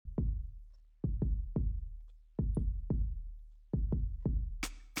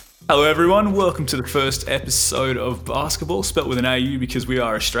Hello everyone, welcome to the first episode of Basketball, spelt with an AU because we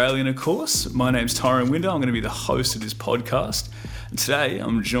are Australian of course. My name's Tyrone. I'm going to be the host of this podcast. And today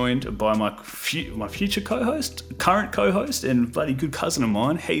I'm joined by my future co-host, current co-host and bloody good cousin of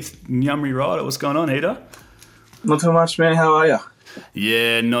mine, Heath Nyumri Ryder. What's going on, Heater? Not too much, man. How are you?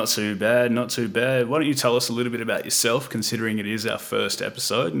 Yeah, not too bad. Why don't you tell us a little bit about yourself, considering it is our first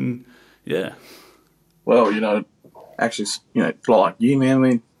episode, and yeah. Well, actually, like you,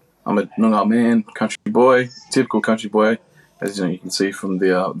 man. I'm a Noongar man, country boy, typical country boy, as you can see from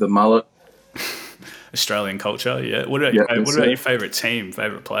the mullet. Australian culture, yeah. What about your favourite team,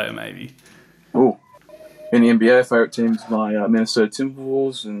 favourite player, maybe? Oh, in the NBA, favourite team is my Minnesota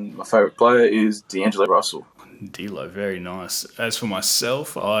Timberwolves, and my favourite player is D'Angelo Russell. D'Lo, very nice. As for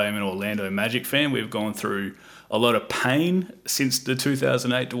myself, I am an Orlando Magic fan. We've gone through a lot of pain since the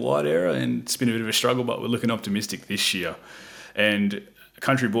 2008 Dwight era, and it's been a bit of a struggle, but we're looking optimistic this year. And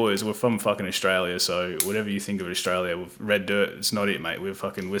country boys, we're from fucking Australia, so whatever you think of Australia, with red dirt, it's not it, mate. We're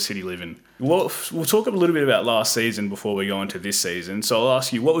city living. We'll talk a little bit about last season before we go into this season. So I'll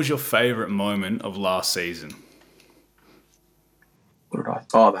ask you, what was your favourite moment of last season?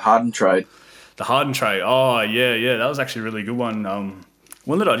 Oh, the Harden trade. The Harden trade. Oh, yeah, that was actually a really good one.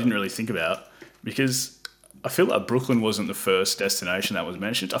 One that I didn't really think about because I feel like Brooklyn wasn't the first destination that was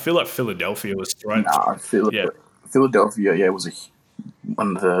mentioned. I feel like Philadelphia was thrown. Philadelphia, was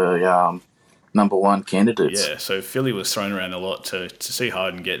one of the number one candidates. Yeah, so Philly was thrown around a lot. To see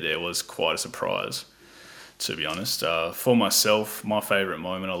Harden get there was quite a surprise, to be honest. For myself, my favourite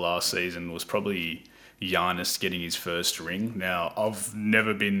moment of last season was probably Giannis getting his first ring. Now, I've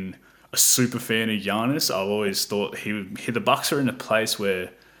never been a super fan of Giannis. I've always thought the Bucks are in a place where,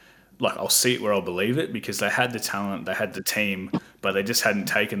 like, I'll see it where I'll believe it because they had the talent, they had the team, but they just hadn't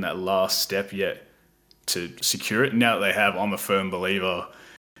taken that last step yet to secure it. Now that they have, I'm a firm believer.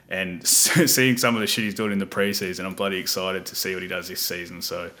 And seeing some of the shit he's doing in the preseason, I'm bloody excited to see what he does this season.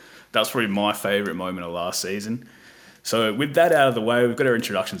 So that's probably my favourite moment of last season. So with that out of the way, we've got our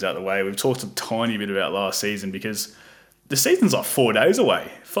introductions out of the way. We've talked a tiny bit about last season because the season's like 4 days away.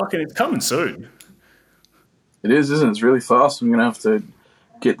 Fucking, it's coming soon. It is, isn't it? It's really fast. I'm going to have to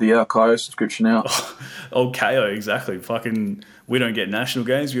get the KO subscription out. Oh, KO, exactly. Fucking, we don't get national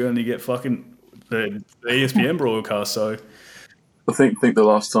games. We only get fucking the ESPN broadcast. So I think the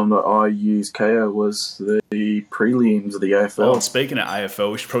last time that I used KO was the prelims of the AFL. Oh, speaking of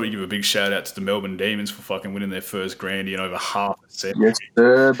AFL, we should probably give a big shout out to the Melbourne Demons for fucking winning their first grandy in over half a century. Yes,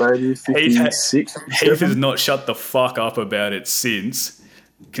 sir, baby. 56. Heath has not shut the fuck up about it since.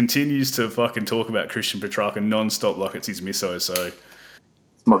 Continues to fucking talk about Christian Petrarca non-stop like it's his misso. So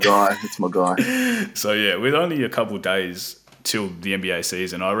it's my guy. So yeah, with only a couple of days till the NBA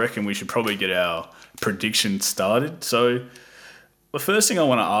season, I reckon we should probably get our predictions started. So the first thing I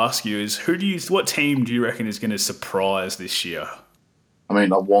want to ask you is, what team do you reckon is going to surprise this year? I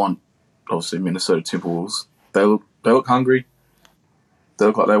mean, I want, obviously, Minnesota Timberwolves. They look hungry. They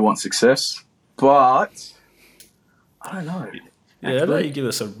look like they want success. But I don't know. Yeah, how about you give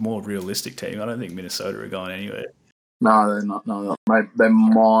us a more realistic team? I don't think Minnesota are going anywhere. No, they're not. No. They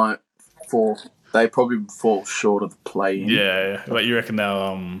might fall. They probably fall short of the play-in. Yeah, but you reckon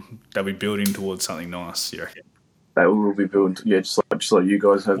they'll be building towards something nice, you reckon? They will be building, just like you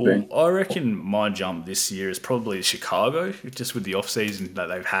guys have been. I reckon my jump this year is probably Chicago, just with the off-season that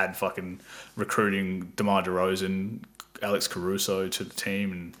they've had fucking recruiting DeMar DeRozan, Alex Caruso to the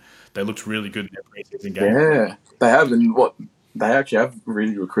team, and they looked really good in their preseason game. Yeah, they have, and they actually have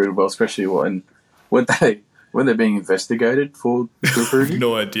really recruited well, especially when they're being investigated for recruiting.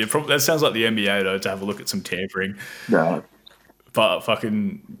 No idea. That sounds like the NBA though, to have a look at some tampering. No. But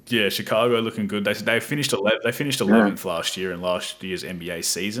fucking yeah, Chicago looking good. They finished 11th last year in last year's NBA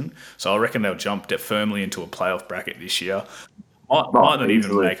season, so I reckon they'll jump firmly into a playoff bracket this year. Might not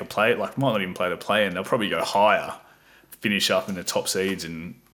even make a play. Might not even play the play, and they'll probably go higher, finish up in the top seeds,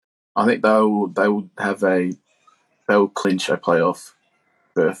 and I think they'll clinch a playoff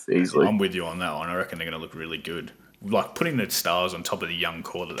berth easily. I'm with you on that one. I reckon they're going to look really good, like putting the stars on top of the young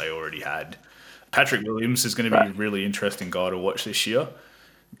core that they already had. Patrick Williams is going to be a really interesting guy to watch this year.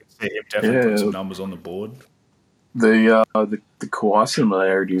 See him definitely put some numbers on the board. The Kawhi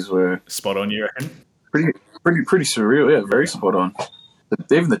similarities were spot on, you reckon? Pretty surreal. Yeah, very spot on.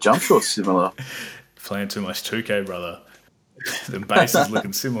 Even the jump shot's similar. Playing too much 2K, brother. The base is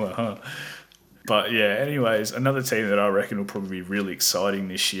looking similar, huh? But yeah, anyways, another team that I reckon will probably be really exciting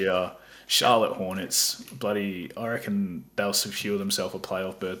this year, Charlotte Hornets. I reckon they'll secure themselves a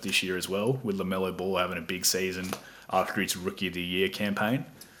playoff berth this year as well, with LaMelo Ball having a big season after his Rookie of the Year campaign.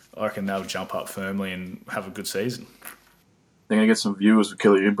 I reckon they'll jump up firmly and have a good season. they're gonna get some viewers with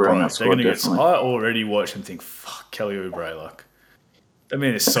Kelly Oubre on Bro, that they're squad. going to get. Definitely. I already watch and think, fuck, Kelly Oubre. Like, I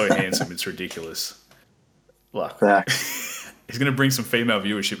mean, it's so handsome, it's ridiculous. Like, Facts. he's going to bring some female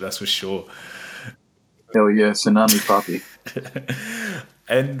viewership, that's for sure. Hell yeah, tsunami puppy.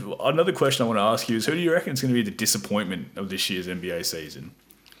 And another question I want to ask you is, who do you reckon is going to be the disappointment of this year's NBA season?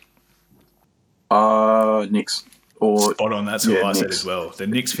 Knicks. Or Spot on. That's what I said Knicks. as well. The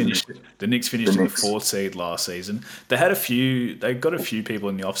Knicks finished. The Knicks finished in the 4th seed last season. They had a few. They got a few people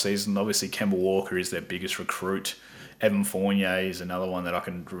in the off season. Obviously, Kemba Walker is their biggest recruit. Evan Fournier is another one that I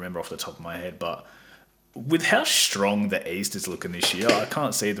can remember off the top of my head. But with how strong the East is looking this year, I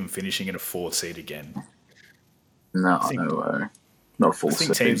can't see them finishing in a 4th seed again. No, no way. Not a full I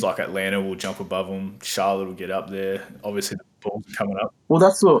think seed. teams like Atlanta will jump above them. Charlotte will get up there. Obviously, the Bulls are coming up. Well,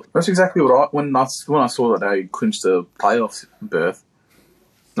 that's exactly what when I saw that they clinched the playoffs berth,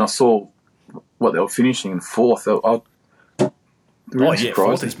 and I saw what they were finishing in 4th. Oh yeah,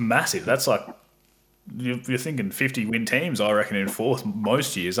 4th is massive. That's like you're thinking 50 win teams. I reckon in 4th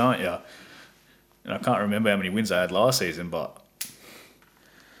most years, aren't you? And I can't remember how many wins they had last season, but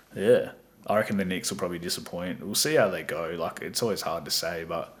yeah, I reckon the Knicks will probably disappoint. We'll see how they go. Like, it's always hard to say,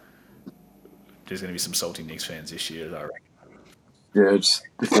 but there's going to be some salty Knicks fans this year, I reckon. Yeah, just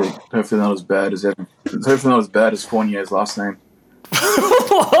hopefully not as bad as Evan. Hopefully not as bad as Fournier's last name.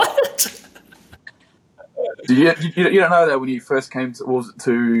 What? You don't know that when you first came to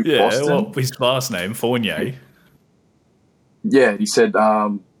Boston? Well, his last name, Fournier. Yeah, he said,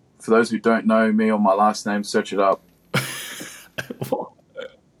 for those who don't know me or my last name, search it up.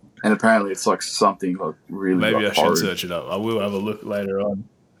 And apparently it's like something like really Maybe like I should horrid. search it up. I will have a look later on.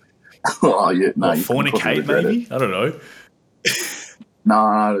 Oh, yeah, no. What, fornicate, maybe? I don't know.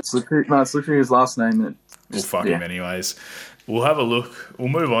 No, it's literally his last name. We'll fuck him anyways. We'll have a look. We'll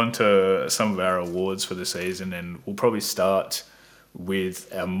move on to some of our awards for the season, and we'll probably start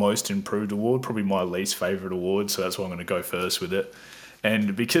with our most improved award, probably my least favourite award, so that's why I'm going to go first with it.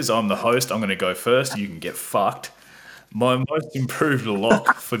 And because I'm the host, I'm going to go first. You can get fucked. My most improved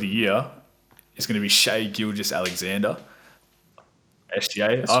lock for the year is going to be Shai Gilgeous-Alexander.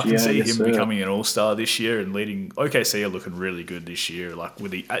 SGA. I can see him becoming an all-star this year and leading. OKC are looking really good this year. Like,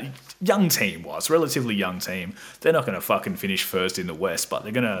 with the young team wise, relatively young team, they're not going to fucking finish first in the West, but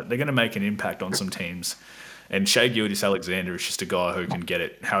they're gonna make an impact on some teams. And Shai Gilgeous-Alexander is just a guy who can get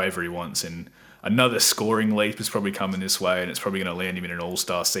it however he wants. And another scoring leap is probably coming this way, and it's probably going to land him in an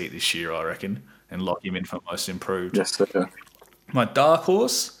all-star seat this year, I reckon, and lock him in for most improved. Yes, sir. My dark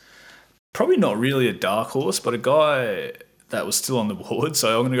horse, probably not really a dark horse, but a guy that was still on the board.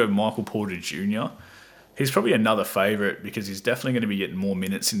 So I'm going to go Michael Porter Jr. He's probably another favourite because he's definitely going to be getting more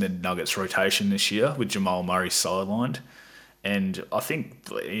minutes in the Nuggets rotation this year with Jamal Murray sidelined. And I think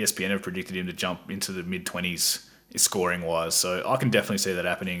ESPN have predicted him to jump into the mid-20s scoring-wise. So I can definitely see that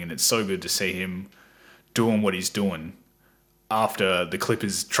happening, and it's so good to see him doing what he's doing after the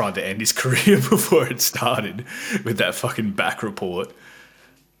Clippers tried to end his career before it started with that fucking back report.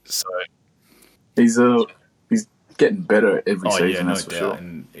 So he's getting better every season. Yeah, no that's doubt. for sure.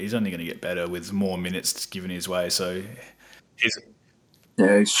 And he's only going to get better with more minutes given his way. So his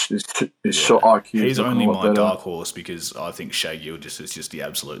shot IQ. He's only my better. dark horse because I think Shai Gilgeous is just the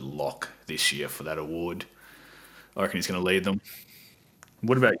absolute lock this year for that award. I reckon he's going to lead them.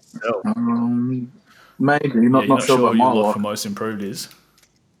 What about yourself? Maybe not sure about who my your lock lock for most improved is.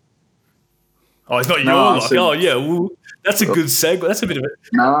 Oh, it's not your Nah, lock. Oh, yeah. Well, that's a good segue. That's a bit of it.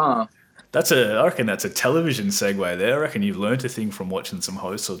 Nah. I reckon that's a television segue there. I reckon you've learnt a thing from watching some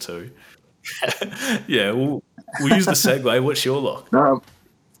hosts or two. Yeah, we'll use the segue. What's your lock? No.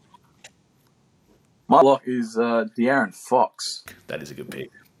 My lock is De'Aaron Fox. That is a good pick.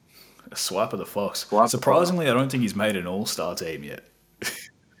 A swipe of the Fox. Surprisingly, I don't think he's made an all-star team yet.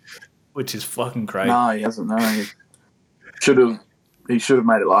 Which is fucking crazy. No, he hasn't. No, he should have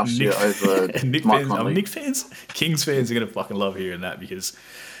made it last year over Mike Conley. Knicks fans, Kings fans are going to fucking love hearing that because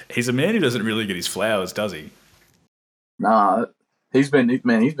he's a man who doesn't really get his flowers, does he? Nah, he's been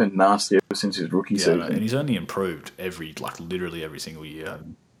nasty ever since his rookie season. And he's only improved literally every single year.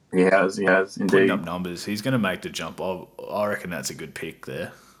 He has indeed. Putting up numbers, he's going to make the jump. I reckon that's a good pick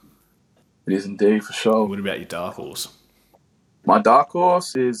there. It is indeed, for sure. What about your dark horse? My dark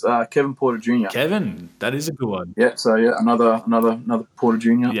horse is Kevin Porter Jr. Kevin, that is a good one. Yeah, so another Porter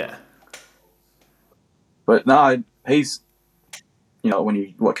Jr. Yeah. But no, he's,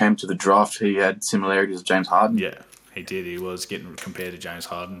 when what came to the draft, he had similarities with James Harden. Yeah, he did. He was getting compared to James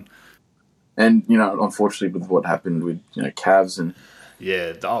Harden. And, unfortunately with what happened with, Cavs and...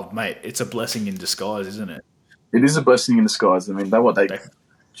 Yeah, oh, mate, it's a blessing in disguise, isn't it? It is a blessing in disguise. I mean,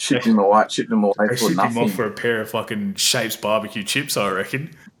 shipped him away They for shipped him off nothing. for a pair of fucking Shapes barbecue chips, I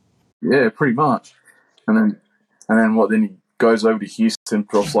reckon. Yeah, pretty much. And then what? Then he goes over to Houston,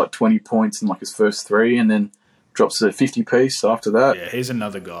 drops like 20 points in like his first three, and then drops a 50 piece after that. Yeah, he's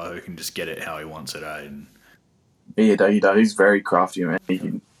another guy who can just get it how he wants it, eh? And He does. He's very crafty, man.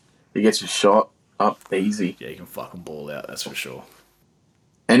 He gets his shot up easy, yeah, he can fucking ball out, that's for sure.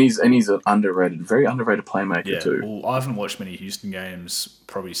 and he's an very underrated playmaker Yeah, too. well, I haven't watched many Houston games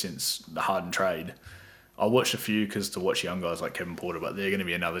probably since the Harden trade. I watched a few because to watch young guys like Kevin Porter, but they're going to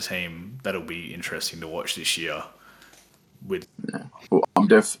be another team that'll be interesting to watch this year. With Well,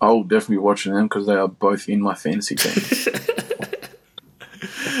 I'll definitely be watching them because they are both in my fantasy team.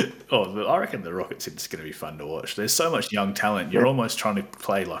 I reckon the Rockets is going to be fun to watch. There's so much young talent. You're almost trying to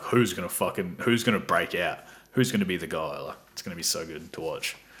play like who's going to break out, who's going to be the guy. Like it's going to be so good to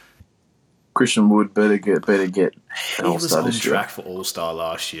watch. Christian Wood better get He an was All-Star on this year. track for All Star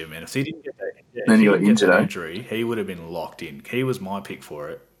last year, man. If he didn't get that, Then he got injured, eh? injury, he would have been locked in. He was my pick for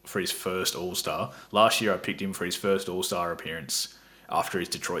it for his first All Star. Last year, I picked him for his first All Star appearance after his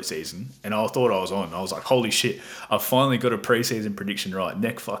Detroit season, and I thought I was on. I was like, holy shit! I finally got a preseason prediction right.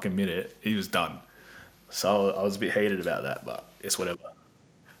 Next fucking minute, he was done. So I was a bit heated about that, but it's whatever.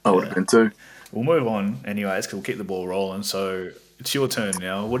 I would have been too. We'll move on anyways, because we'll keep the ball rolling. So it's your turn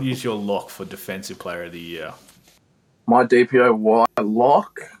now. What is your lock for Defensive Player of the Year? My DPOY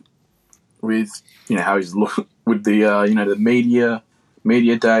lock with how he's look with the the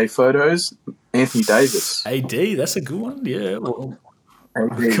media day photos. Anthony Davis. AD, that's a good one. Yeah. Well, AD,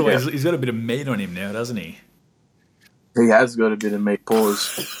 cool. yeah. He's got a bit of meat on him now, doesn't he? He has got a bit of meat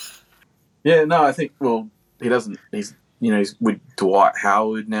paws. Yeah, no, I think he doesn't. He's with Dwight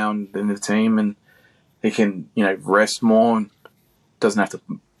Howard now in the team, and he can rest more and doesn't have to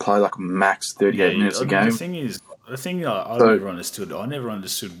play like max 38 minutes a game. The thing I never understood. I never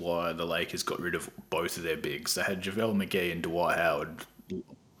understood why the Lakers got rid of both of their bigs. They had JaVale McGee and Dwight Howard.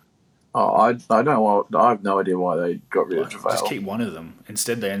 Oh, I don't know. I have no idea why they got rid of JaVale. Just keep one of them.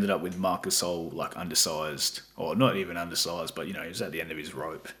 Instead, they ended up with Marc Gasol, like undersized, or not even undersized, but he was at the end of his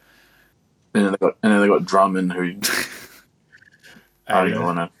rope. And then they got Drummond, who I don't even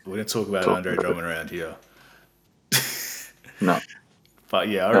want to. We're going to talk about Andre Drummond around here. No. But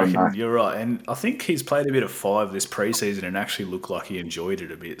yeah, I reckon you're right. And I think he's played a bit of five this preseason and actually looked like he enjoyed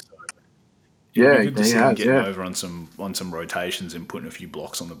it a bit. So yeah, good to see him getting over on some rotations and putting a few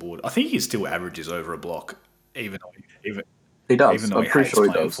blocks on the board. I think he still averages over a block, even though he does. Even though I'm pretty sure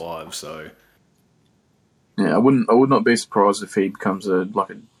he does. Five, so yeah, I would not be surprised if he becomes a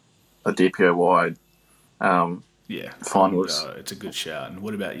DPOY finalist. It's a good shout. And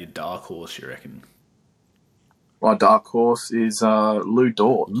what about your dark horse? You reckon? My dark horse is Lou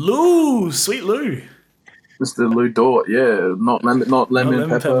Dort. Lou, sweet Lou. Mr. Lou Dort, yeah, not lemon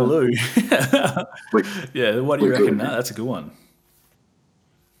pepper. Lou. Yeah, what do you reckon? No, that's a good one.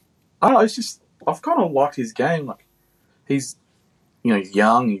 I don't know. It's just I've kind of liked his game. Like he's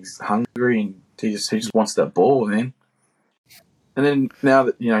young, he's hungry, and he just wants that ball, man. And then now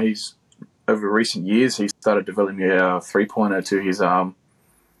that he's over recent years, he started developing a 3-pointer to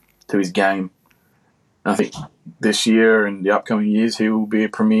his game. And I think this year and the upcoming years, he will be a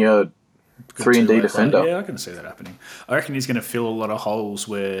premier 3-and-D defender. Yeah, I can see that happening. I reckon he's going to fill a lot of holes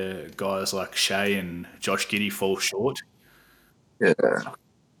where guys like Shea and Josh Giddey fall short. Yeah,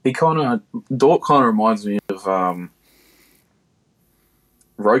 Dort kind of reminds me of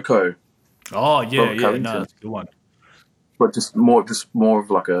Rocco. Oh yeah, no, that's a good one. But just more of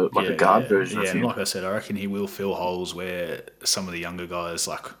like a guard version. Yeah, of him. and like I said, I reckon he will fill holes where some of the younger guys,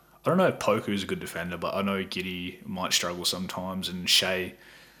 like I don't know if Poku's a good defender, but I know Giddey might struggle sometimes, and Shea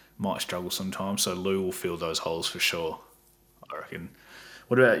might struggle sometimes. So Lou will fill those holes for sure, I reckon.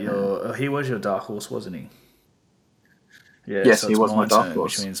 What about he was your dark horse, wasn't he? Yeah, yes, so he was my dark horse.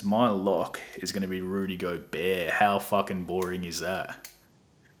 horse. Which means my lock is going to be Rudy Gobert. How fucking boring is that?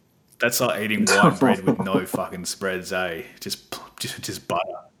 That's like eating white bread with no fucking spreads, eh? Just butter.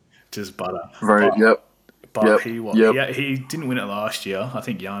 Just butter. Right, yep. But he didn't win it last year. I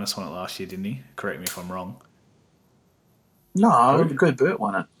think Giannis won it last year, didn't he? Correct me if I'm wrong. No, Gobert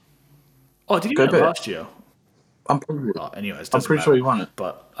won it. Oh, did he win it last year? I'm pretty sure he won it.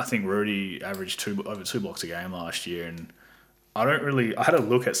 But I think Rudy averaged over 2 blocks a game last year, and I had a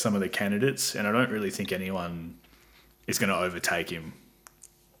look at some of the candidates, and I don't really think anyone is going to overtake him.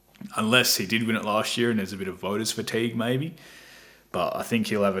 Unless he did win it last year and there's a bit of voters fatigue maybe. But I think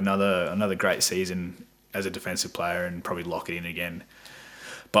he'll have another great season as a defensive player and probably lock it in again.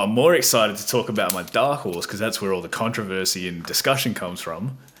 But I'm more excited to talk about my dark horse because that's where all the controversy and discussion comes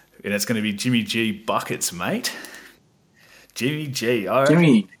from. And it's going to be Jimmy G Buckets, mate. Jimmy G. I reckon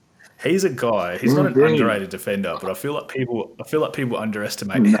Jimmy, he's a guy. He's not Jimmy an G. underrated defender, but I feel like people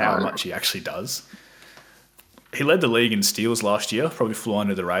underestimate how No. much he actually does. He led the league in steals last year, probably flew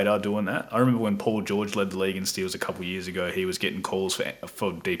under the radar doing that. I remember when Paul George led the league in steals a couple of years ago, he was getting calls for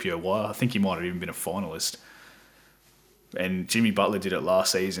DPOY. I think he might have even been a finalist. And Jimmy Butler did it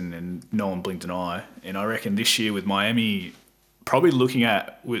last season, and no one blinked an eye. And I reckon this year with Miami probably looking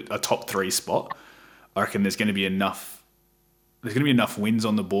at with a top 3 spot, I reckon there's going to be enough. There's going to be enough wins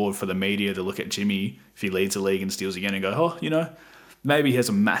on the board for the media to look at Jimmy if he leads the league and steals again and go, oh, maybe he has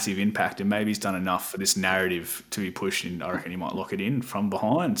a massive impact and maybe he's done enough for this narrative to be pushed. And I reckon he might lock it in from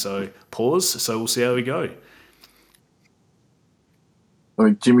behind. So pause. So we'll see how we go. I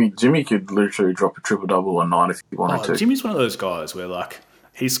mean, Jimmy could literally drop a triple double a night if he wanted to. Jimmy's one of those guys where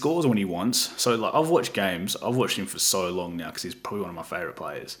he scores when he wants. So I've watched games. I've watched him for so long now because he's probably one of my favourite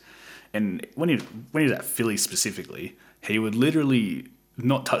players. And when he was at Philly specifically, he would literally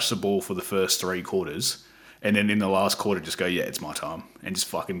not touch the ball for the first 3 quarters, and then in the last quarter just go, yeah, it's my time, and just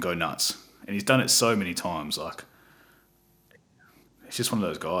fucking go nuts. And he's done it so many times. He's just one of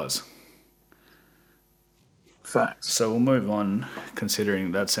those guys. Facts. So we'll move on,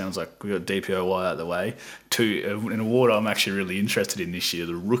 considering that sounds like we got DPOY out of the way, to an award I'm actually really interested in this year,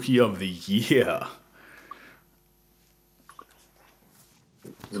 the Rookie of the Year.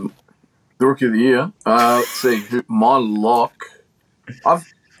 The Rookie of the Year. Let's see. My lock. I've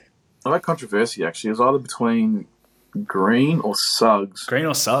had controversy actually. It was either between Green or Suggs. Green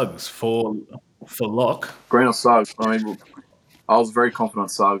or Suggs for lock? Green or Suggs. I mean, I was very confident on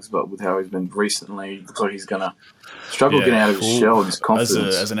Suggs, but with how he's been recently, looks like he's going to struggle getting out of his shell and his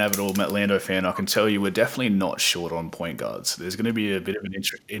confidence. As an avid Orlando fan, I can tell you we're definitely not short on point guards. There's going to be a bit of an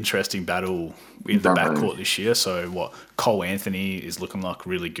interesting battle in the backcourt this year. So Cole Anthony is looking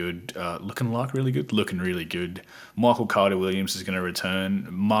really good. Looking really good. Michael Carter-Williams is going to return.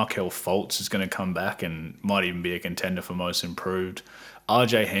 Markel Fultz is going to come back and might even be a contender for most improved.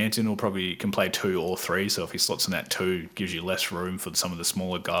 RJ Hampton can play 2 or 3, so if he slots in that 2, gives you less room for some of the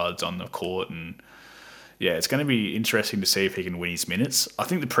smaller guards on the court. And yeah, it's going to be interesting to see if he can win his minutes. I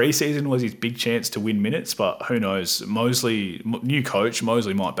think the preseason was his big chance to win minutes, but who knows? Mosley, new coach,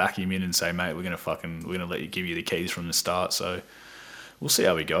 Mosley might back him in and say, mate, we're going to let you give you the keys from the start. So we'll see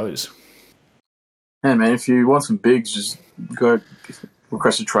how he goes. Hey man, if you want some bigs, just go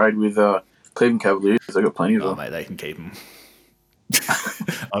request a trade with Cleveland Cavaliers. They've got plenty of them. Oh mate, they can keep him.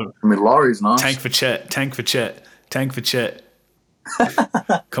 I mean, Laurie's nice. Tank for Chet.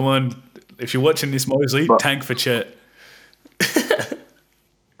 Come on, if you're watching this, Mosley, tank for Chet.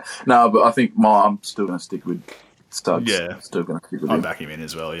 No, but I think I'm still going to stick with Suggs. Yeah. Still going to stick with him. I'll back him in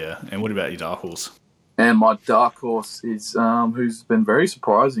as well, yeah. And what about your dark horse? And my dark horse is who's been very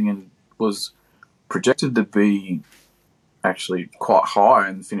surprising and was projected to be actually quite high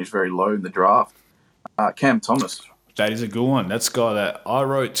and finished very low in the draft. Cam Thomas. That is a good one. That's a guy that I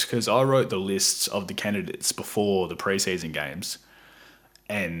wrote, because I wrote the lists of the candidates before the preseason games,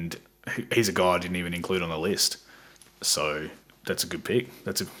 and he's a guy I didn't even include on the list. So that's a good pick.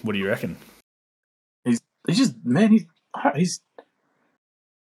 What do you reckon? He's just, man, he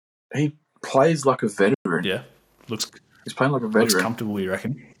plays like a veteran. Yeah, he's playing like a veteran. Looks comfortable, you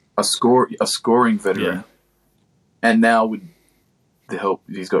reckon? A scoring veteran. Yeah. And now with the help,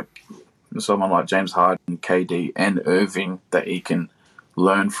 he's got someone like James Harden, KD, and Irving that he can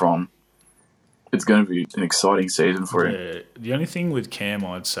learn from. It's going to be an exciting season for him. The only thing with Cam,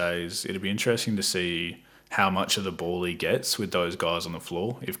 I'd say, is it'll be interesting to see how much of the ball he gets with those guys on the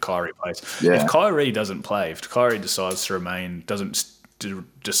floor if Kyrie plays. Yeah. If Kyrie doesn't play, if Kyrie decides to remain,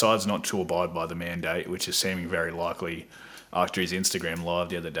 decides not to abide by the mandate, which is seeming very likely after his Instagram live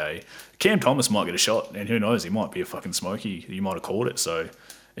the other day, Cam Thomas might get a shot, and who knows, he might be a fucking smoky. You might have called it. So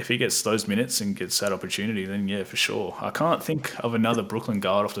if he gets those minutes and gets that opportunity, then yeah, for sure. I can't think of another Brooklyn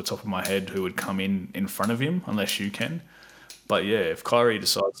guard off the top of my head who would come in front of him, unless you can. But yeah, if Kyrie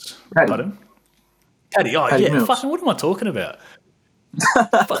decides... Pardon? Paddy, Paddy Mills. Fucking what am I talking about?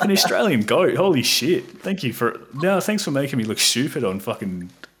 Fucking Australian goat. Holy shit. Thanks for making me look stupid on fucking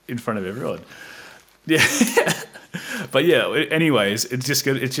in front of everyone. Yeah. But yeah, anyways, it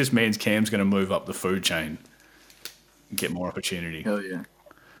just means Cam's going to move up the food chain and get more opportunity. Hell yeah.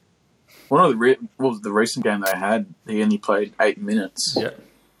 One of the recent game they had, he only played 8 minutes. Yeah.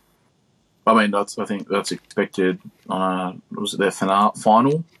 I mean, I think that's expected on was it their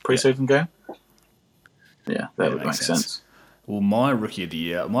final preseason game? Yeah, that would make sense. Well, my rookie of the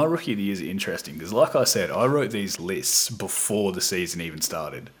year is interesting because, like I said, I wrote these lists before the season even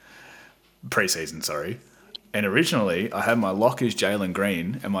started. Preseason, sorry. And originally, I had my lock as Jalen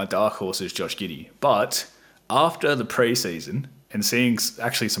Green and my dark horse as Josh Giddey. But after the preseason and seeing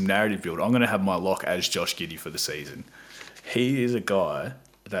actually some narrative build, I'm going to have my lock as Josh Giddey for the season. He is a guy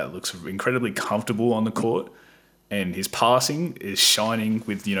that looks incredibly comfortable on the court, and his passing is shining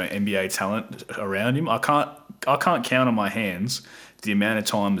with NBA talent around him. I can't count on my hands the amount of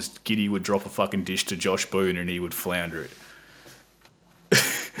times Giddey would drop a fucking dish to Josh Boone and he would flounder it.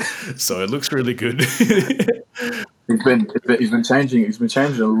 So it looks really good. He's been changing. He's been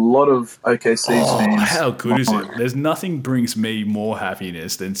changing a lot of OKC's fans. How good is it? There's nothing brings me more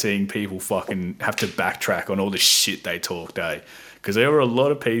happiness than seeing people fucking have to backtrack on all the shit they talked, because there were a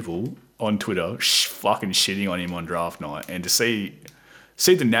lot of people on Twitter fucking shitting on him on draft night, and to see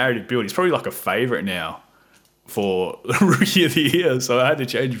the narrative build, he's probably like a favourite now for Rookie of the Year. So I had to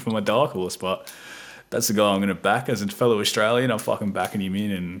change him for my dark horse, but that's the guy I'm going to back as a fellow Australian. I'm fucking backing him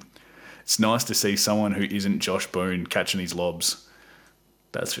in, and it's nice to see someone who isn't Josh Boone catching his lobs.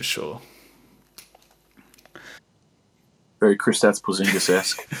 That's for sure. Very Kristaps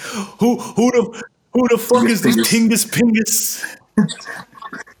Porzingis-esque. Who the fuck is this Tingus Pingus?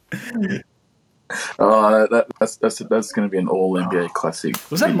 That's going to be an all NBA classic.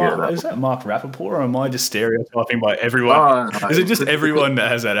 Is that Mark Rappaport, or am I just stereotyping by everyone? No. Is it just everyone that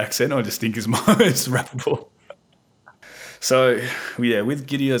has that accent? I just think it's Rappaport. So yeah, with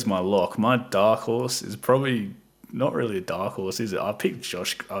Giddey as my lock, my dark horse is probably not really a dark horse, is it? I picked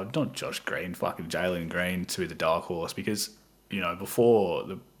not Josh Green, fucking Jalen Green to be the dark horse, because before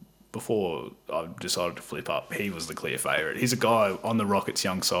I decided to flip up, he was the clear favourite. He's a guy on the Rockets'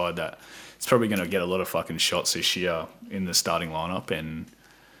 young side that is probably going to get a lot of fucking shots this year in the starting lineup. And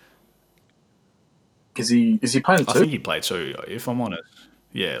is he playing two? I think he played two, if I'm honest.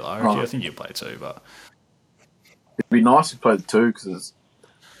 Yeah, I think he played two, but it'd be nice to play the two because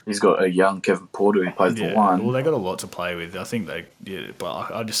he's got a young Kevin Porter who plays the one. Well, they got a lot to play with. I think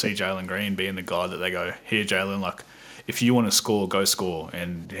but I just see Jalen Green being the guy that they go, here, Jalen, like, if you want to score, go score.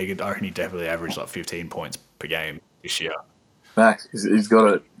 And I reckon he definitely averaged like 15 points per game this year. Max, he's got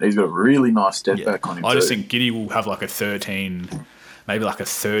a really nice step back on him. I just think Giddey will have like a 13,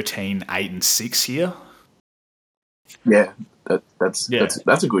 8 and 6 here. Yeah, that's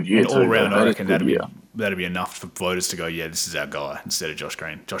a good year. And all round, I reckon that'd be enough for voters to go, yeah, this is our guy, instead of Josh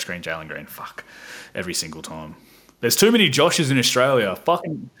Green, Jalen Green. Fuck, every single time. There's too many Joshes in Australia.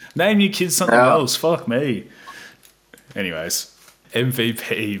 Fucking name your kids something else. Fuck me. Anyways,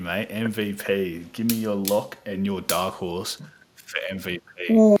 MVP, mate. MVP. Give me your lock and your dark horse for MVP.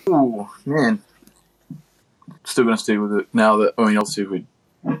 Ooh, man. Still going to stay with it now that, obviously,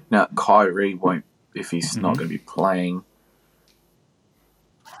 now Kyrie won't, if he's not going to be playing.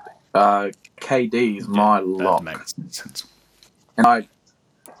 KD is my lock. That makes sense.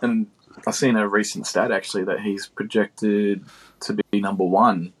 And I've seen a recent stat, actually, that he's projected to be number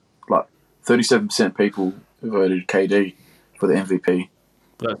one. Like, 37% people voted KD for the MVP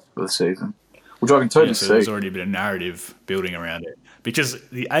for the season, which I can totally see. There's already been a narrative building around it, because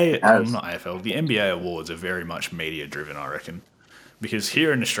the NBA awards are very much media driven, I reckon. Because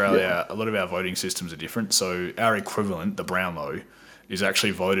here in Australia, a lot of our voting systems are different. So our equivalent, the Brownlow, is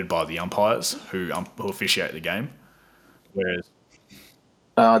actually voted by the umpires who officiate the game. Whereas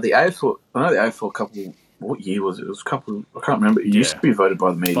the AFL, I know the AFL what year was it? It was a couple. I can't remember. It used to be voted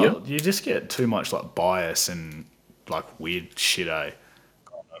by the media. But you just get too much like bias and like weird shit,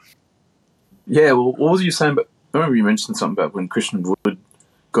 Yeah. Well, what was you saying? But I remember you mentioned something about when Christian Wood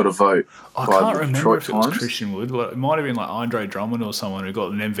got a vote. I can't remember if it was Christian Wood. It might have been like Andre Drummond or someone who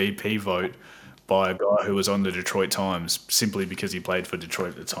got an MVP vote by a guy who was on the Detroit Times simply because he played for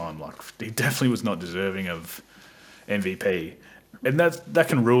Detroit at the time. Like, he definitely was not deserving of MVP. And that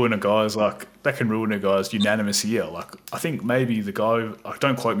can ruin a guy's unanimous year. Like, I think maybe the guy,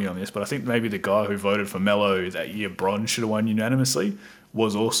 don't quote me on this, but I think maybe the guy who voted for Melo that year, Bron, should have won unanimously,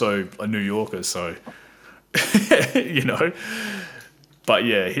 was also a New Yorker. So, But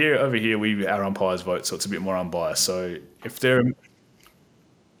yeah, over here, our umpires vote, so it's a bit more unbiased. So if they're,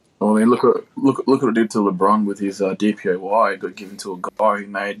 well, I mean, look what it did to LeBron with his DPOY. It got given to a guy who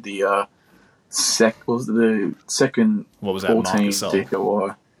made the second what was that, 14 Marc Gasol?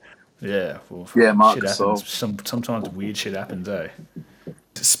 DPOY. Yeah, Marc Gasol. Sometimes weird shit happens,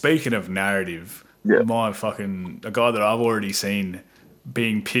 Speaking of narrative, a guy that I've already seen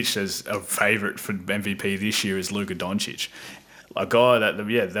being pitched as a favourite for MVP this year is Luka Doncic. A guy that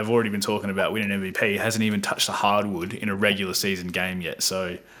they've already been talking about winning MVP, hasn't even touched the hardwood in a regular season game yet.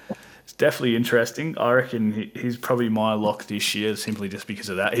 So it's definitely interesting. I reckon he's probably my lock this year, simply just because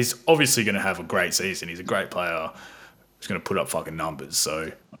of that. He's obviously going to have a great season. He's a great player. He's going to put up fucking numbers.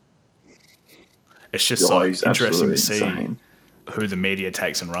 So it's just interesting to see who the media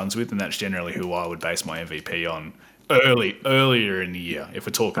takes and runs with, and that's generally who I would base my MVP on earlier in the year. If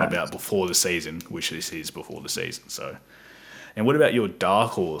we're talking about before the season, which this is before the season. So, and what about your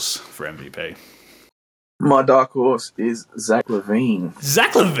dark horse for MVP? My dark horse is Zach LaVine.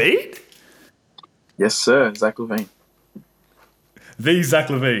 Zach LaVine? Yes, sir, Zach LaVine. The Zach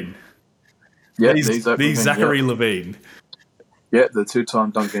LaVine. Yeah, the Zachary LaVine. Yeah, the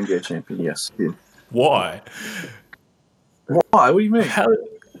two-time Dunk NBA champion. Yes. Yeah. Why? Why? What do you mean? How?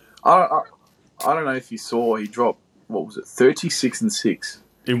 I don't know if you saw. He dropped, what was it, 36-6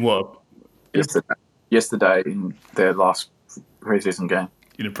 In what? yesterday in their last preseason game.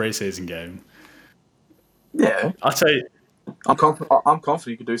 In a preseason game. Yeah, I'll tell you. I'm confident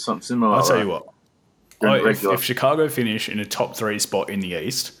you could do something similar. I'll tell you what. If Chicago finish in a top 3 spot in the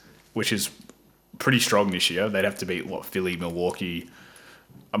East, which is pretty strong this year, they'd have to beat Philly, Milwaukee,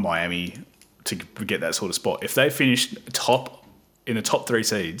 Miami to get that sort of spot. If they finish in the top 3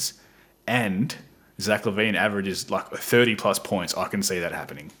 seeds, and Zach LaVine averages like 30 plus points, I can see that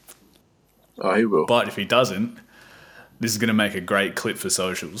happening. Oh, he will. But if he doesn't, this is going to make a great clip for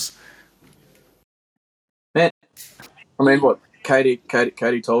socials. Man, I mean, what Katie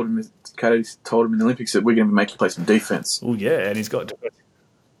told him in the Olympics that we're going to make you play some defense. Oh yeah, and he's got.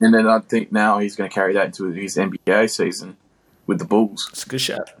 And then I think now he's going to carry that into his NBA season with the Bulls. It's a good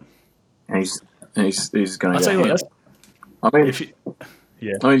shot. And he's going to. I'll tell you what. I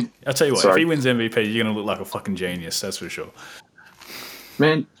mean, I'll tell you what. Sorry. If he wins MVP, you're going to look like a fucking genius. That's for sure.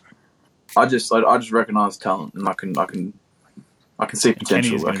 Man, I just recognize talent, and I can see potential.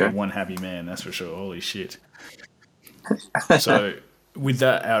 Kenny is going to be one happy man. That's for sure. Holy shit. So with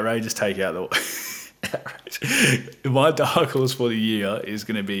that outrageous take out, my dark horse for the year is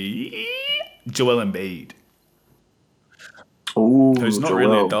going to be Joel Embiid. Ooh, who's not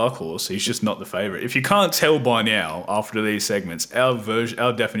really a dark horse. He's just not the favourite. If you can't tell by now, after these segments,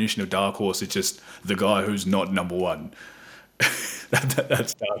 our definition of dark horse is just the guy who's not number one.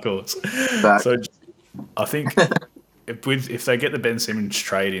 That's dark horse. So I think if they get the Ben Simmons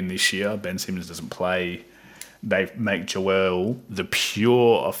trade in this year, Ben Simmons doesn't play, they make Joel the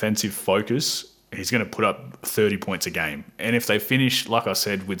pure offensive focus, he's going to put up 30 points a game. And if they finish, like I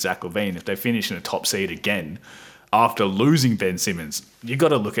said with Zach LaVine, if they finish in a top seed again, after losing Ben Simmons, you got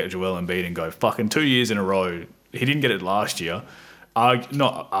to look at Joel Embiid and go, fucking 2 years in a row. He didn't get it last year.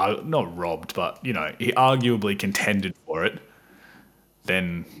 Not robbed, but, he arguably contended for it.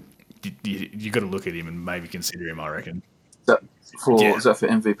 Then you got to look at him and maybe consider him, I reckon. Is that for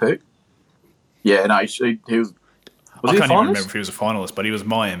MVP? Yeah, no, he was. I can't even remember if he was a finalist, but he was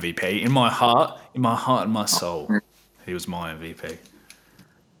my MVP. In my heart and my soul, he was my MVP.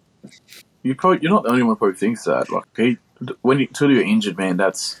 You're not the only one who probably thinks that. Like until you're injured, man,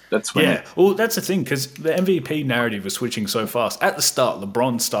 that's when. Yeah, well, that's the thing, because the MVP narrative was switching so fast. At the start,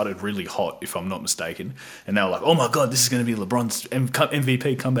 LeBron started really hot, if I'm not mistaken, and they were like, "Oh my god, this is going to be LeBron's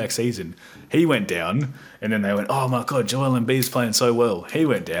MVP comeback season." He went down, and then they went, "Oh my god, Joel Embiid's playing so well." He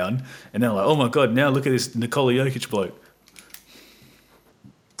went down, and they're like, "Oh my god, now look at this Nikola Jokic bloke."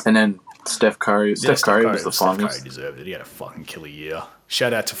 And then Steph Curry. Steph Curry was the finalist. Steph Curry deserved it. He had a fucking killer year.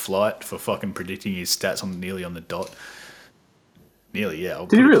 Shout out to Flight for fucking predicting his stats nearly on the dot. Nearly, yeah.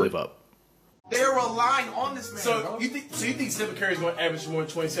 Did he really? Clip up. They're relying on this man, So bro. you think Stephen Curry's going to average more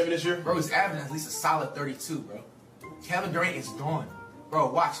than 27 this year? Bro, he's averaging at least a solid 32, bro. Kevin Durant is gone.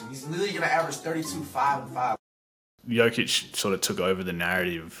 Bro, watch him. He's literally going to average 32, 5, and 5. Jokic sort of took over the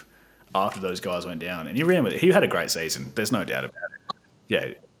narrative after those guys went down, and he ran with it. He had a great season. There's no doubt about it.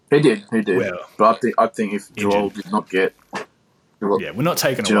 Yeah. He did. Well, but I think if Joel did not get... Yeah, we're not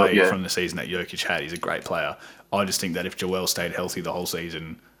taking away from the season that Jokic had. He's a great player. I just think that if Joel stayed healthy the whole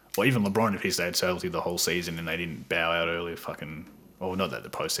season, or even LeBron, if he stayed healthy the whole season and they didn't bow out early, not that the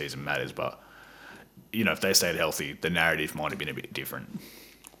postseason matters, but, if they stayed healthy, the narrative might have been a bit different.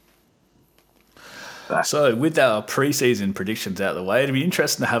 So, with our preseason predictions out of the way, it'd be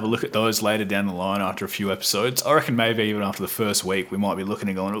interesting to have a look at those later down the line after a few episodes. I reckon maybe even after the first week, we might be looking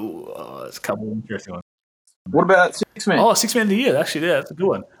and going, there's a couple of interesting ones. What about Six Man? Oh, Six Man of the Year. Actually, yeah, that's a good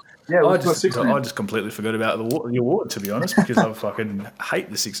one. Yeah, I just completely forgot about the award, to be honest, because I fucking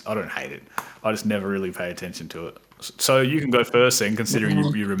hate the six. I don't hate it. I just never really pay attention to it. So you can go first then, considering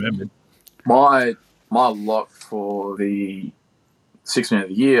you remembered. My lock for the Six Man of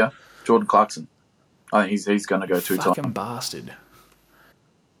the Year, Jordan Clarkson. I think he's going to go 2 times. Fucking bastard.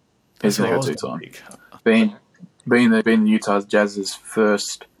 He's going to go 2 times. Being the Utah Jazz's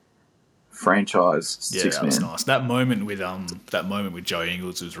first franchise six man. That was nice. That moment with Joe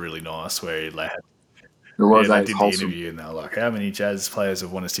Ingles was really nice, where they did the interview and they were like, "How many Jazz players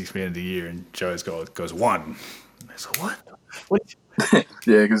have won a 6 Man of the Year?" And Joe's goes 1. And he's like, "What?"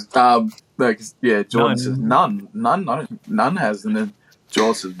 Yeah, because Jordan says none has, and then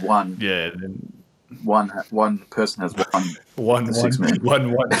Joel says one. Yeah, and then One person has one. The 6 man.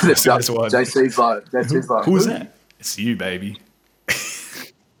 one person has one. JC's like, Who's that? It's you, baby.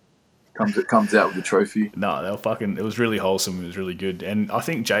 Comes out with the trophy. No, they were fucking. It was really wholesome. It was really good, and I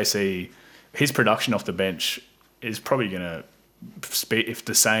think JC, his production off the bench is probably gonna if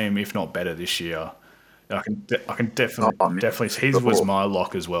the same, if not better, this year. I can definitely. His was my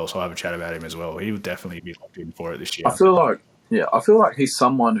lock as well, so I'll have a chat about him as well. He would definitely be locked in for it this year. I feel like he's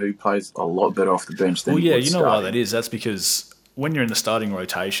someone who plays a lot better off the bench than. Well, yeah, you know why that is. That's because when you're in the starting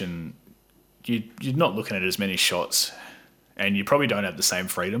rotation, you're not looking at as many shots, and you probably don't have the same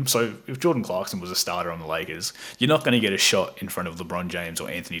freedom. So if Jordan Clarkson was a starter on the Lakers, you're not going to get a shot in front of LeBron James or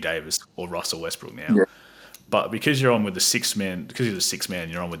Anthony Davis or Russell Westbrook now. Yeah. But because you're on with the 6 man, because you're the 6 man,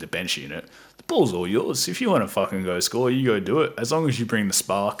 you're on with the bench unit. The ball's all yours. If you want to fucking go score, you go do it. As long as you bring the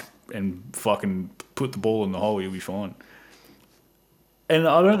spark and fucking put the ball in the hole, you'll be fine. And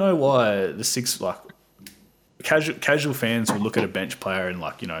I don't know why the 6 casual fans will look at a bench player and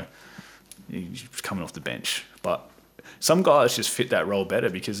he's coming off the bench. But some guys just fit that role better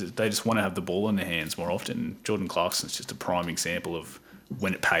because they just want to have the ball in their hands more often. Jordan Clarkson's just a prime example of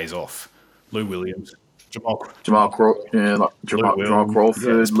when it pays off. Lou Williams. Jamal Crawford,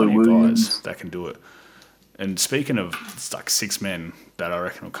 Lou Williams, that can do it. And speaking of 6 men that I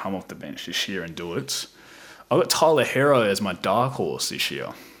reckon will come off the bench this year and do it, I've got Tyler Hero as my dark horse this year.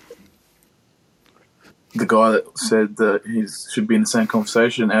 The guy that said that he should be in the same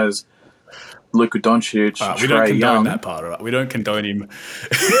conversation as Luka Doncic. We don't condone that part. Right? We don't condone him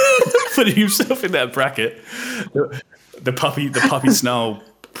putting himself in that bracket. The puppy snarl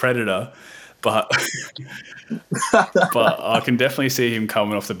predator. But I can definitely see him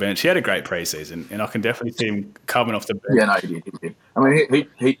coming off the bench. He had a great preseason, and I can definitely see him coming off the bench. Yeah, no, he did. I mean,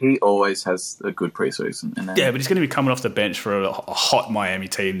 he always has a good preseason. Yeah, but he's going to be coming off the bench for a hot Miami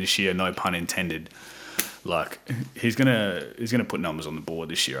team this year. No pun intended. He's gonna put numbers on the board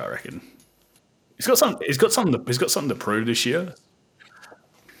this year. I reckon. He's got something to prove this year.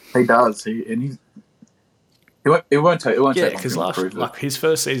 He does. It won't take. Yeah, because his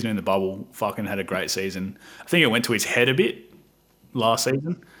first season in the bubble, fucking had a great season. I think it went to his head a bit last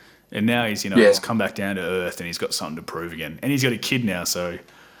season, and now he's he's come back down to earth and he's got something to prove again. And he's got a kid now, so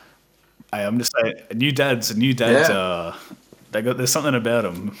I'm just saying, new dads. Yeah. There's something about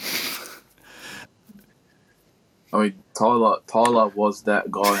them. I mean, Tyler was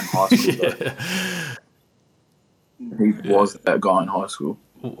that guy in high school. He was that guy in high school.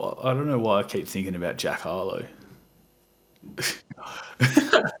 I don't know why I keep thinking about Jack Harlow.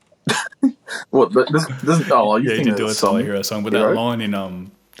 What? This yeah, he did do a Tyler Hero song, but that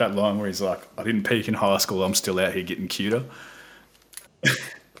line where he's like, "I didn't peak in high school. I'm still out here getting cuter."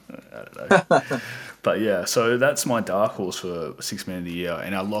 I don't know. But yeah, so that's my dark horse for 6 man of the year,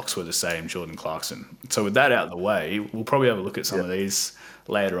 and our locks were the same, Jordan Clarkson. So with that out of the way, we'll probably have a look at some of these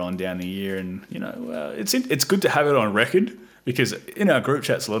later on down the year, and it's good to have it on record. Because in our group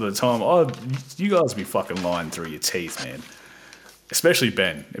chats a lot of the time, you guys be fucking lying through your teeth, man. Especially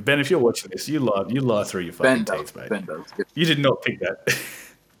Ben. Ben, if you're watching this, you lie through your fucking teeth, mate. Ben does. You did not pick that.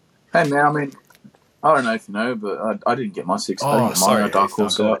 Hey, man, I mean, I don't know if you know, but I didn't get my 6. Sorry, dark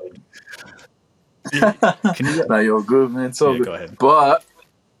horse out. Can you? No, you're good, man. It's all good. Go ahead. But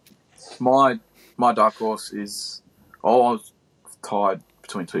my dark horse is I was tied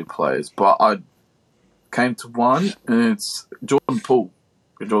between 2 players, but I came to one, and it's Jordan Poole.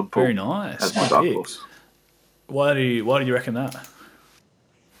 Very nice. That's my dark horse. Why do you reckon that?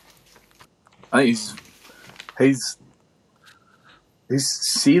 I think he's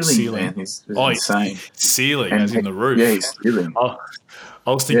ceiling, man. He's insane. Ceiling, as in the roof. Yeah, he's ceiling. Oh,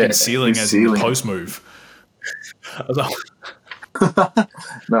 I was thinking ceiling as in the post move. I was like,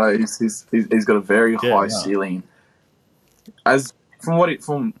 no, he's got a very high ceiling. As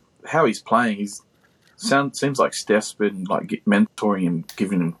from how he's playing, seems like Steph's been mentoring him,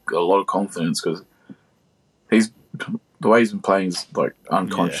 giving him a lot of confidence because the way he's been playing is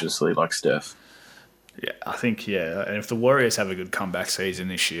unconsciously like Steph. Yeah, I think, and if the Warriors have a good comeback season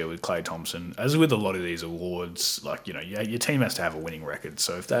this year with Klay Thompson, as with a lot of these awards, your team has to have a winning record.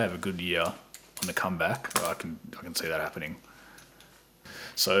 So if they have a good year on the comeback, I can see that happening.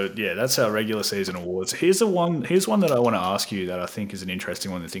 So yeah, that's our regular season awards. Here's one that I want to ask you that I think is an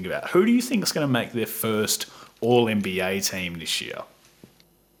interesting one to think about. Who do you think is going to make their first All NBA team this year?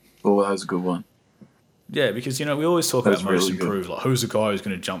 Oh, that's a good one. Yeah, because we always talk about most improved. Like, who's the guy who's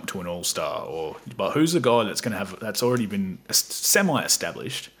going to jump to an all-star, but who's the guy that's already been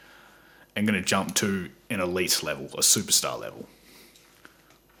semi-established and going to jump to an elite level, a superstar level?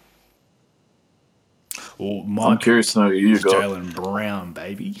 Well, I'm curious to know who you got. Jaylen Brown,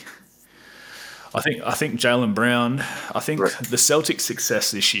 baby. I think Jaylen Brown. I think Right. the Celtics'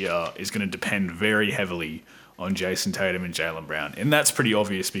 success this year is going to depend very heavily on Jason Tatum and Jaylen Brown, and that's pretty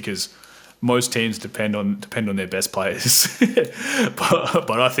obvious because most teams depend on their best players.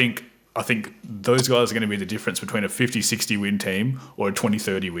 but I think those guys are going to be the difference between a 50-60 win team or a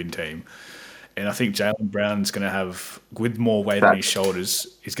 20-30 win team. And I think Jaylen Brown's going to have, with more weight on his shoulders,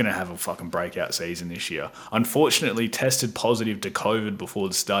 he's going to have a fucking breakout season this year. Unfortunately, tested positive to COVID before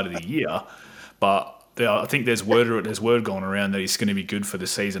the start of the year, but I think there's word going around that he's going to be good for the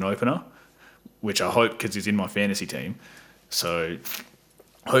season opener, which I hope because he's in my fantasy team. So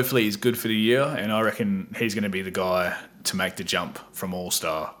hopefully he's good for the year, and I reckon he's going to be the guy to make the jump from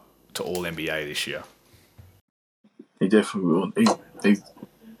All-Star to All-NBA this year. He definitely will. He's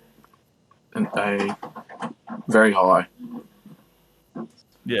a very high.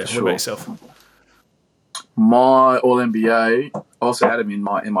 Yeah, Sure. what about yourself? My All NBA, I also had him in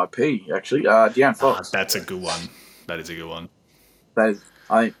my MIP actually. De'Aaron Fox. That's a good one. That is a good one. That is,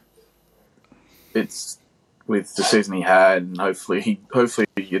 I think it's with the season he had, and hopefully he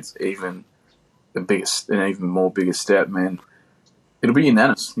gets even an even more bigger step. Man, it'll be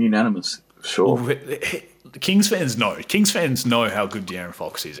unanimous for sure. Well, the Kings fans know how good De'Aaron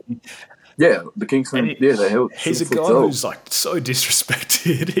Fox is. Yeah, the Kingsmen. They held. He's a guy who's like so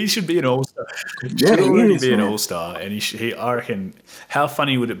disrespected. He should be an all-star. Yeah, he already is, be an man. all-star, and I reckon, how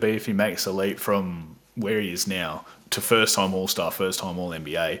funny would it be if he makes a leap from where he is now to first-time all-star, first-time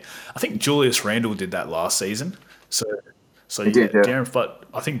all-NBA? I think Julius Randle did that last season. So He did, yeah. but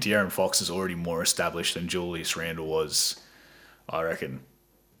I think De'Aaron Fox is already more established than Julius Randle was, I reckon.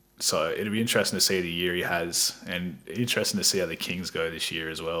 So it'll be interesting to see the year he has, and interesting to see how the Kings go this year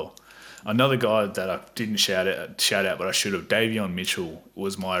as well. Another guy that I didn't shout out, but I should have, Davion Mitchell,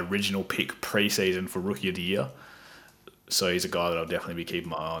 was my original pick pre-season for Rookie of the Year. So he's a guy that I'll definitely be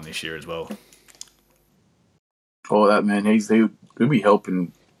keeping my eye on this year as well. Oh, that man, he'll be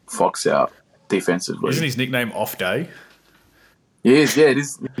helping Fox out defensively. Isn't his nickname Off Day? He is, yeah, it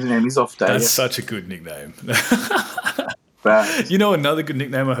is. His name is Off Day. That's yeah. such a good nickname. But, You know another good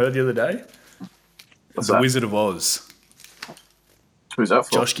nickname I heard the other day? what's The that? Wizard of Oz. Who's that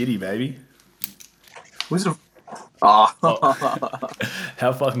for? Josh Giddey, baby. Wizard of... Ah.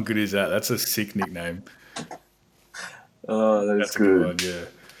 How fucking good is that? That's a sick nickname. Oh, that is That's a good good. one,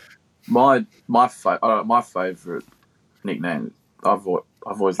 yeah. My favorite nickname. I've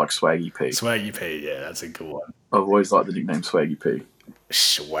always liked Swaggy P. Swaggy P, yeah, that's a good one. I've always liked the nickname Swaggy P.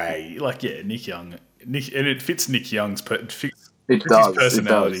 Swag, like yeah, Nick Young, and it fits Nick Young's It his does.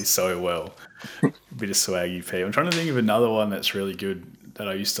 personality It does. so well. A bit of Swaggy P. I'm trying to think of another one that's really good that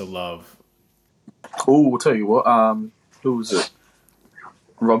I used to love. Oh, I'll tell you what. Who was it?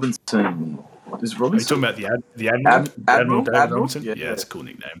 Robinson. Is it Are you Robinson? talking about the Admiral? Admiral? David Admiral? Robinson? Yeah. Yeah, that's a cool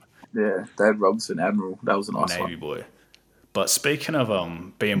nickname. Yeah, David Robinson, Admiral. That was a nice Navy one. boy. But speaking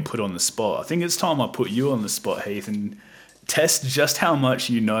of being put on the spot, I think it's time I put you on the spot, Heath, and test just how much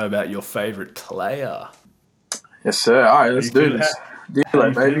you know about your favourite player. Yes, sir. All right, let's do this. Deal How it,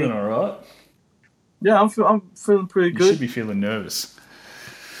 you baby. feeling, all right? Yeah, I'm feeling pretty You good. should be feeling nervous.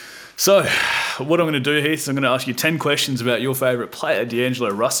 So, what I'm going to do, Heath, is I'm going to ask you 10 questions about your favourite player, D'Angelo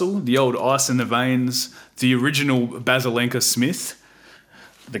Russell, the old ice in the veins, the original Basilenka Smith,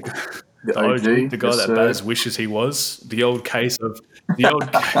 the OG, the guy yes, that sir. Baz wishes he was, the old case of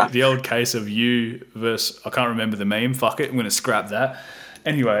the old case of you versus, I can't remember the meme. Fuck it, I'm going to scrap that.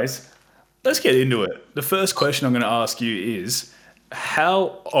 Anyways, let's get into it. The first question I'm going to ask you is,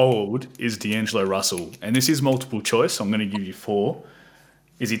 how old is D'Angelo Russell? And this is multiple choice. So I'm going to give you 4.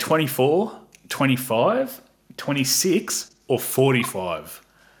 Is he 24, 25, 26, or 45?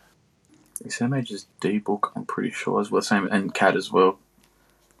 His same age as D-Book, I'm pretty sure, as well. Same, and Cat as well.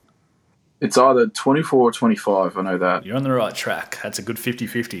 It's either 24 or 25, I know that. You're on the right track. That's a good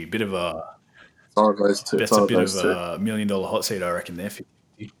 50-50. Bit of a It's either those two. that's a bit of a $1 million hot seat, I reckon. There,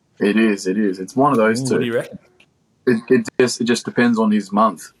 It is. It's one of those what two. do you reckon? It just depends on his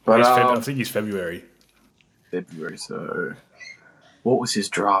month. But I think he's February. February, so... What was his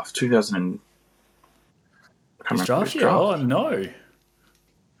draft? 2000 and... I can't His remember draft year? Oh no.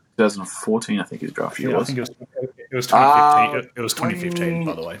 2014, I think his draft year Yeah, I was. think it was 2015. It was 2015,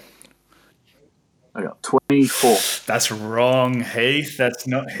 by the way. I got 24. That's wrong, Heath. That's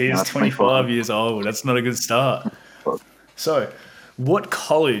not. He's No, 25 years old. That's not a good start. So, what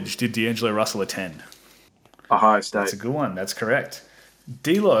college did D'Angelo Russell attend? Ohio State. That's a good one. That's correct.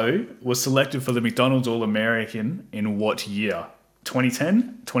 D'Lo was selected for the McDonald's All-American in what year?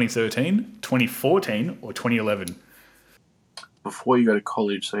 2010, 2013, 2014, or 2011? Before you go to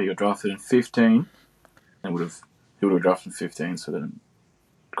college, so you got drafted in 15, and he would have drafted in 15, so then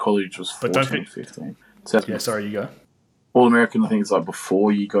college was But 14, 15. So Yeah, sorry, you go. All American, I think, is like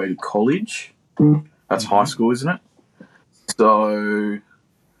before you go to college. That's high school, isn't it? So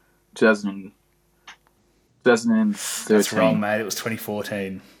 2013. That's wrong, mate. It was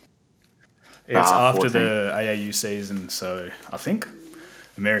 2014. It's after 14. the AAU season, so I think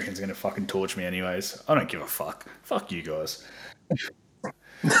Americans are going to fucking torch me anyways. I don't give a fuck. Fuck you guys.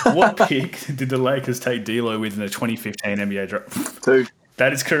 What pick did the Lakers take D'Lo with in the 2015 NBA draft? 2.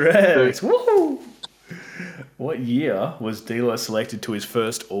 That is correct. Woo! What year was D'Lo selected to his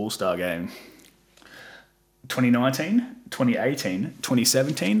first All-Star game? 2019, 2018,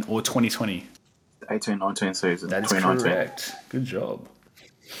 2017, or 2020? 18-19 season. That is 2019. correct. Good job.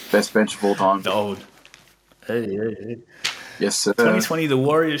 Best bench of all time. The old. Hey. Yes, sir. 2020, the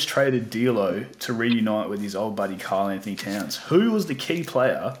Warriors traded D'Lo to reunite with his old buddy Karl Anthony Towns. Who was the key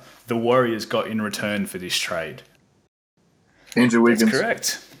player the Warriors got in return for this trade? Andrew Wiggins. That's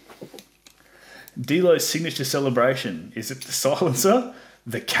correct. D'Lo's signature celebration, is it the silencer,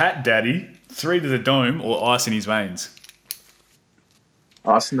 the cat daddy, 3 to the dome, or ice in his veins?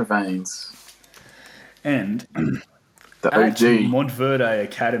 Ice in the veins. And The at OG. Montverde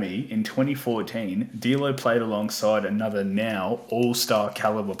Academy in 2014, D'Lo played alongside another now all-star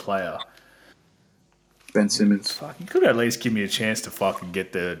caliber player. Ben Simmons. Fuck, you could at least give me a chance to fucking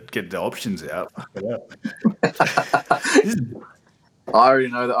get the options out. I already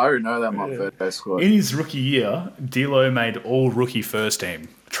know that Montverde squad. In his rookie year, D'Lo made all rookie first team.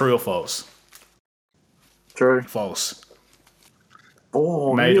 True or false? True. False.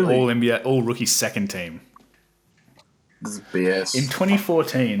 Oh, Made really? all NBA, all rookie second team. This is BS. In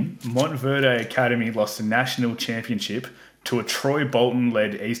 2014, Montverde Academy lost the national championship to a Troy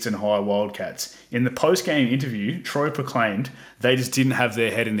Bolton-led Eastern High Wildcats. In the post-game interview, Troy proclaimed they just didn't have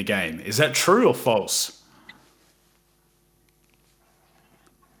their head in the game. Is that true or false?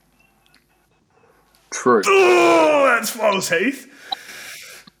 True. Oh, that's false, Heath.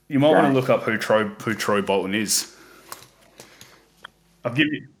 You might want to look up who Troy Bolton is. I'll give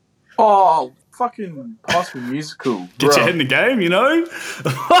you. Oh, fucking High School Musical. Get bro. your head in the game, you know?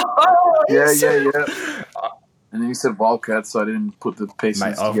 Yeah. And then you said Wildcats, so I didn't put the pieces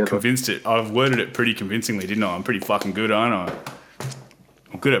Mate, I've together. convinced it. I've worded it pretty convincingly, didn't I? I'm pretty fucking good, aren't I?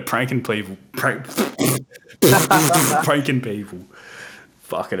 I'm good at pranking people. Pranking people.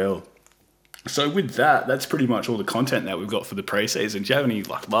 Fucking hell. So with that, that's pretty much all the content that we've got for the preseason. Do you have any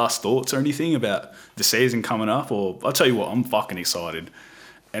last thoughts or anything about the season coming up? Or I'll tell you what, I'm fucking excited.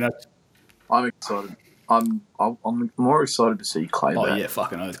 And I'm excited. I'm more excited to see Clay back. yeah,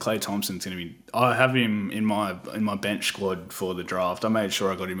 fucking oath. Clay Thompson's gonna be. I have him in my bench squad for the draft. I made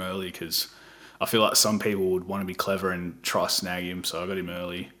sure I got him early because I feel like some people would want to be clever and try to snag him, so I got him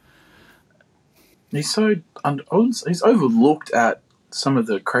early. He's he's overlooked at some of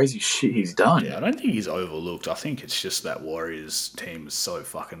the crazy shit he's done. Yeah, I don't think he's overlooked. I think it's just that Warriors team is so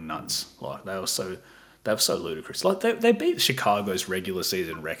fucking nuts. Like they were so ludicrous. Like they beat Chicago's regular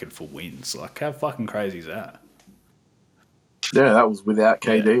season record for wins. Like how fucking crazy is that? Yeah, that was without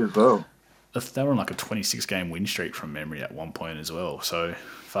KD as well. They were on like a 26-game win streak from memory at one point as well. So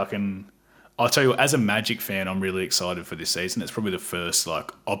fucking. I'll tell you what, as a Magic fan, I'm really excited for this season. It's probably the first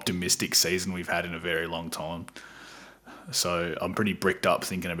optimistic season we've had in a very long time. So I'm pretty bricked up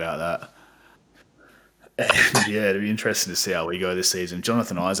thinking about that. And yeah, it'll be interesting to see how we go this season.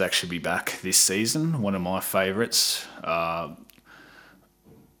 Jonathan Isaac should be back this season, one of my favourites. Yeah,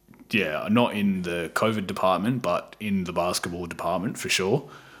 not in the COVID department, but in the basketball department for sure.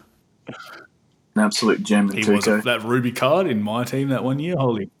 An absolute gem in He 2K. was that Ruby card in my team that one year.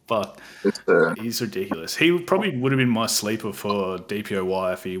 Holy fuck. He's ridiculous. He probably would have been my sleeper for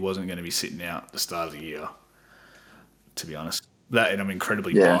DPOY if he wasn't going to be sitting out at the start of the year, to be honest. That, and I'm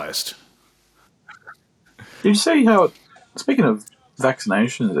incredibly biased. Did you see how, speaking of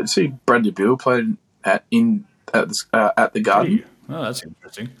vaccinations, did you see Bradley Beal played at the Garden? Oh, that's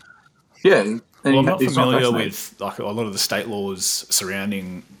interesting. Yeah. And Well, I'm not he's familiar vaccinated. with a lot of the state laws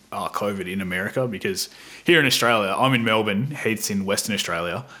surrounding COVID in America because here in Australia, I'm in Melbourne, Heath's in Western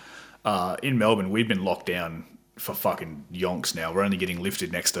Australia. In Melbourne, we've been locked down for fucking yonks now. We're only getting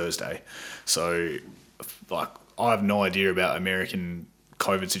lifted next Thursday. So, I have no idea about American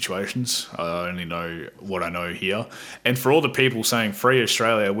COVID situations. I only know what I know here. And for all the people saying free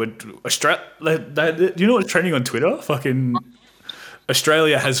Australia, do you know what's trending on Twitter? Fucking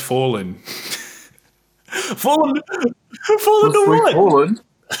Australia has fallen. fallen to what? Fallen?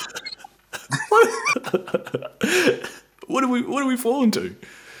 What are we falling to?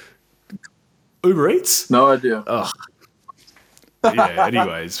 Uber Eats? No idea. Yeah.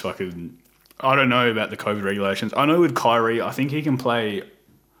 Anyways, fucking. I don't know about the COVID regulations. I know with Kyrie, I think he can play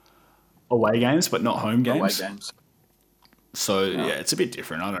away games, but not home Away games. games. So yeah, it's a bit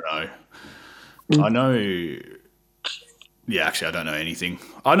different. I don't know. I know. Yeah, actually, I don't know anything.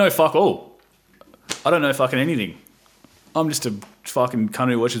 I know fuck all. I don't know fucking anything. I'm just a fucking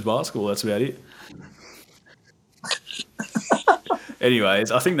cunt who watches basketball. That's about it.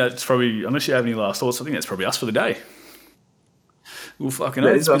 Anyways, I think that's probably, unless you have any last thoughts, I think that's probably us for the day. Well, fucking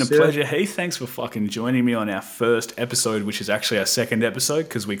Yeah, it's been a us, yeah. pleasure, Heath. Thanks for fucking joining me on our first episode, which is actually our second episode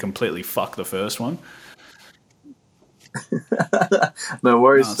because we completely fucked the first one. No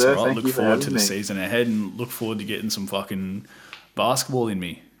worries, No, it's sir. all right. Thank Look you for forward to having the me. season ahead and look forward to getting some fucking basketball in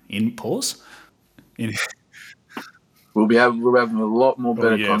me. In pause? In, We'll having a lot more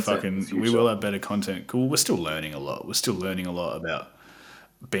better yeah, content. in the fucking, we future. will have better content. Cool. We're still learning a lot. We're still learning a lot about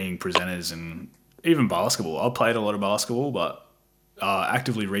being presenters and even basketball. I played a lot of basketball, but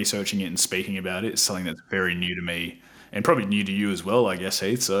actively researching it and speaking about it is something that's very new to me and probably new to you as well, I guess,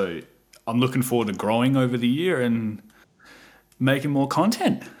 Heath. So I'm looking forward to growing over the year and making more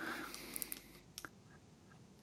content.